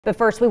But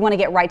first, we want to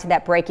get right to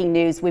that breaking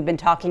news we've been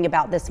talking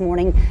about this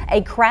morning.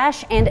 A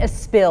crash and a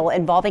spill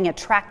involving a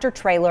tractor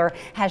trailer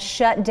has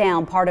shut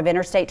down part of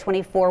Interstate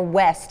 24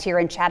 West here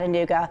in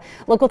Chattanooga.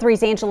 Local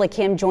 3's Angela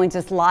Kim joins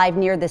us live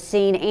near the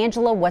scene.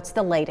 Angela, what's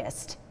the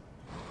latest?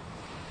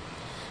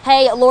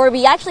 Hey, Laura,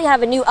 we actually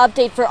have a new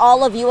update for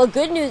all of you.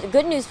 Good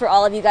news for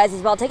all of you guys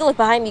as well. Take a look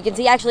behind me. You can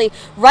see actually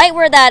right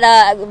where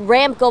that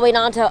ramp going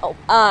onto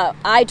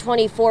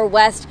I-24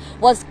 West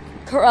was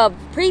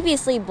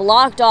previously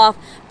blocked off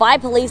by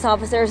police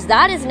officers.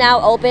 That is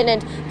now open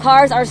and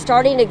cars are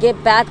starting to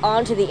get back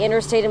onto the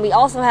interstate. And we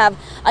also have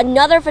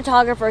another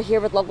photographer here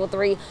with Local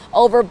 3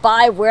 over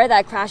by where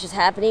that crash is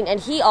happening. And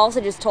he also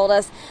just told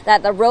us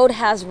that the road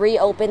has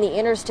reopened. The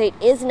interstate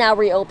is now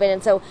reopened.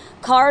 And so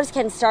cars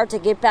can start to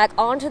get back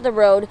onto the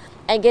road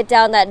and get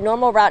down that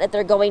normal route if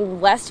they're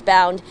going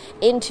westbound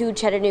into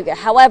Chattanooga.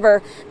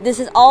 However, this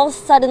is all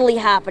suddenly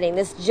happening.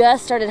 This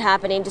just started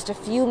happening just a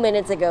few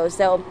minutes ago.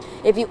 So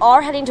if you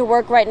are heading to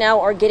work right now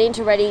or getting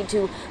ready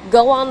to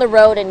go on the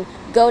road and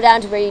go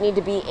down to where you need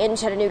to be in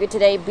Chattanooga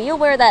today, be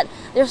aware that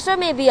there still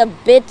may be a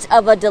bit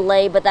of a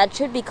delay, but that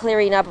should be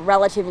clearing up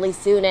relatively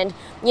soon. And,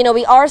 you know,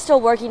 we are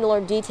still working to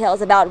learn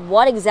details about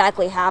what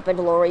exactly happened,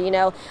 Laura. We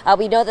know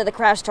that the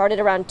crash started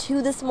around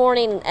 2 this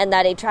morning and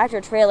that a tractor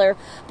trailer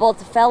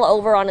both fell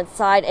over on its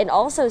side and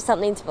also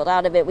something spilled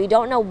out of it. We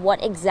don't know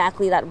what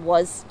exactly that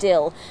was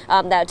still.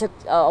 That took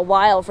a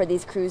while for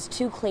these crews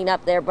to clean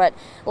up there. But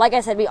like I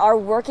said, we are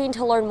working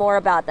to learn more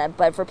about that.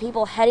 But for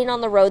people heading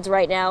on the roads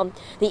right now,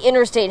 the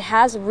interstate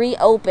has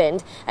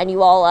reopened and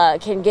you all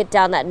can get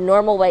down that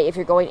normal way if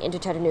you're going into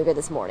Chattanooga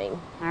this morning.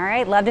 All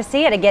right, love to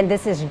see it. Again,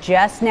 this is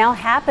just now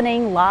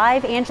happening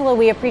live. Angela,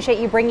 we appreciate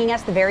you bringing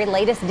us the very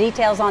latest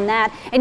details on that.